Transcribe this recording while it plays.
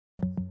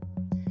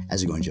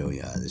How's it going, Joey?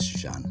 This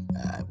is Sean.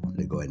 I wanted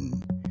to go ahead and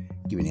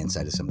give you an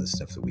insight of some of the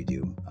stuff that we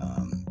do.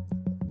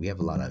 We have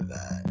a lot of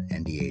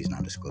NDAs,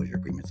 non-disclosure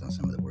agreements, on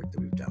some of the work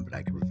that we've done, but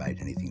I can provide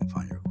anything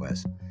upon your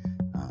request.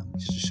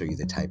 Just to show you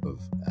the type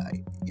of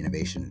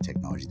innovation and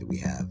technology that we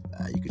have,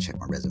 you can check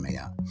my resume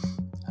out.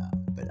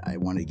 But I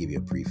wanted to give you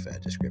a brief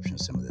description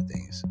of some of the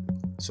things.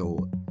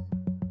 So,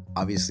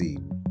 obviously,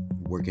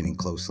 working in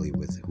closely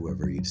with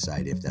whoever you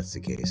decide, if that's the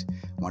case,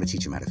 I want to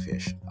teach them how to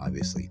fish,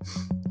 obviously.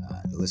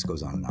 The list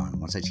goes on and on.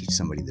 Once I teach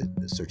somebody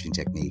the searching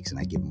techniques and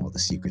I give them all the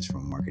secrets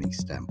from a marketing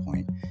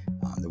standpoint,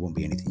 there won't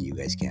be anything you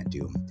guys can't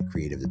do. The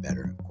creative, the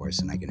better, of course,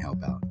 and I can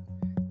help out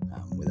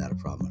without a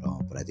problem at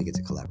all. But I think it's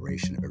a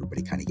collaboration of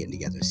everybody kind of getting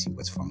together to see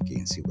what's funky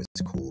and see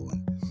what's cool.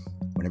 And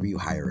whenever you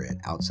hire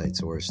an outside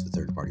source, the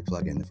third-party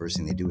plugin, the first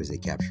thing they do is they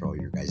capture all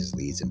your guys'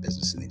 leads and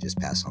business, and they just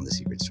pass on the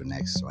secrets to the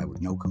next. So I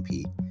would no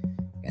compete,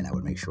 and I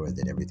would make sure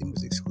that everything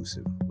was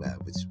exclusive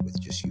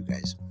with just you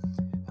guys.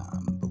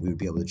 But we would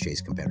be able to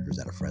chase competitors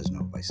out of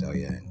Fresno,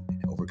 Visalia, and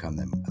overcome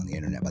them on the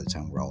internet by the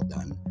time we're all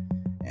done.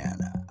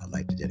 And I'd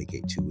like to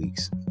dedicate 2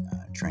 weeks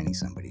training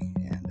somebody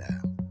and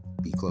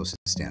be close to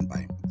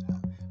standby.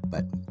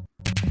 But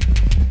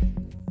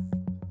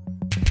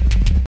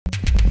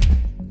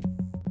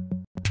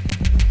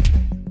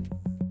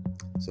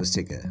so let's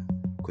take a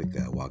quick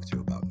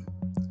walkthrough about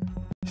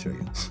show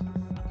you.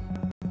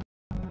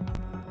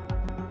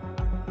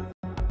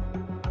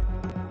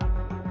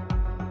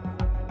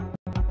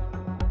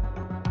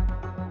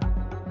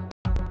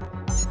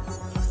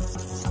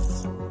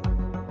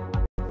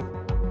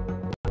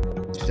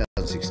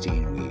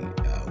 2016, we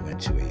went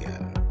to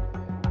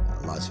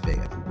a Las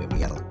Vegas.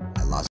 We had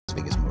a Las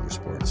Vegas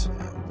Motorsports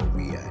where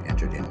we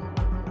entered in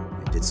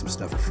and did some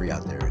stuff for free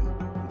out there, and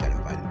we got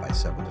invited by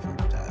several different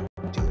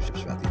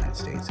dealerships throughout the United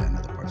States and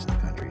other parts of the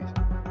country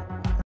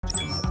to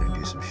come out there and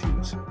do some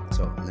shoots.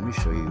 So let me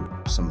show you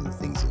some of the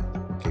things that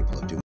we're capable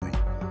of doing,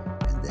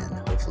 and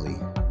then hopefully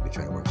we can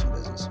try to work some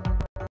business.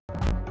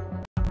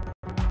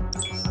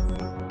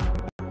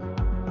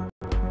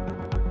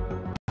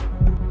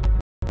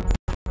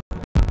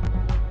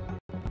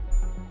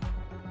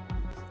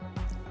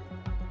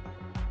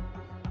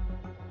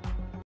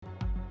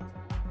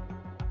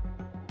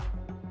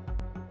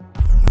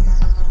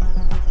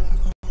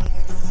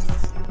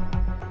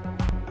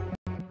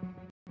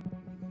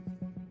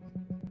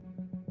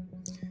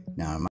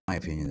 Now, in my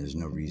opinion, there's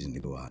no reason to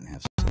go out and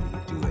have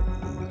somebody do it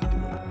when we can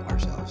do it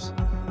ourselves.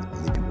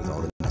 I'll leave you with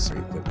all the necessary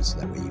equipment so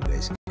that way you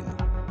guys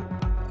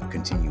can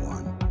continue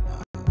on.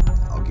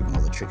 I'll give them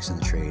all the tricks and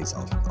the trades.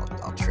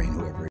 I'll train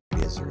whoever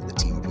it is or the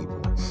team of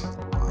people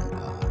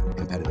on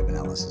competitive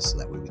analysis so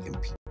that way we can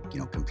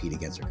compete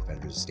against our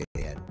competitors and stay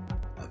ahead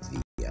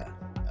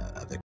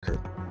of the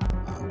curve.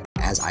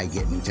 As I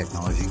get new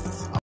technology,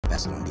 I'll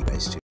pass it on to you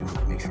guys too.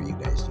 Make sure you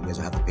guys will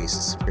have to pay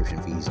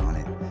subscription fees on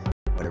it,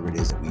 whatever it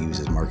is that we use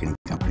as marketing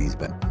companies.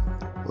 But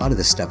a lot of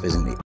this stuff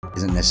isn't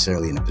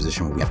necessarily in a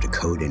position where we have to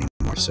code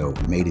anymore. So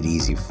we made it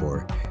easy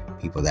for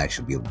people to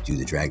actually be able to do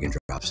the drag and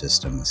drop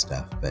system and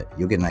stuff. But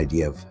you'll get an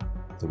idea of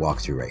the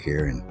walkthrough right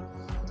here. And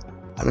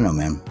I don't know,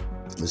 man.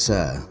 Let's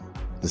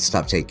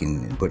stop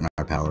taking and putting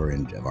our power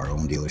into our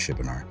own dealership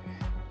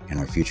and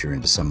our future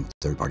into some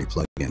third-party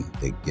plugin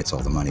that gets all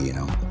the money.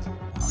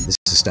 This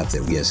is stuff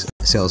that we as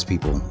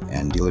salespeople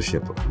and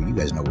dealership, you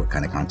guys know what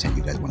kind of content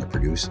you guys want to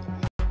produce.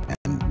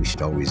 And we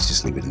should always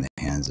just leave it in the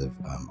hands of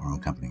our own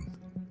company.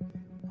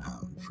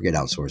 Forget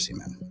outsourcing,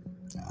 man.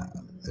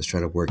 Let's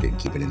try to work it and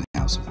keep it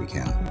in-house if we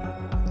can.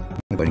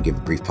 I'm going to give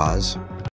a brief pause.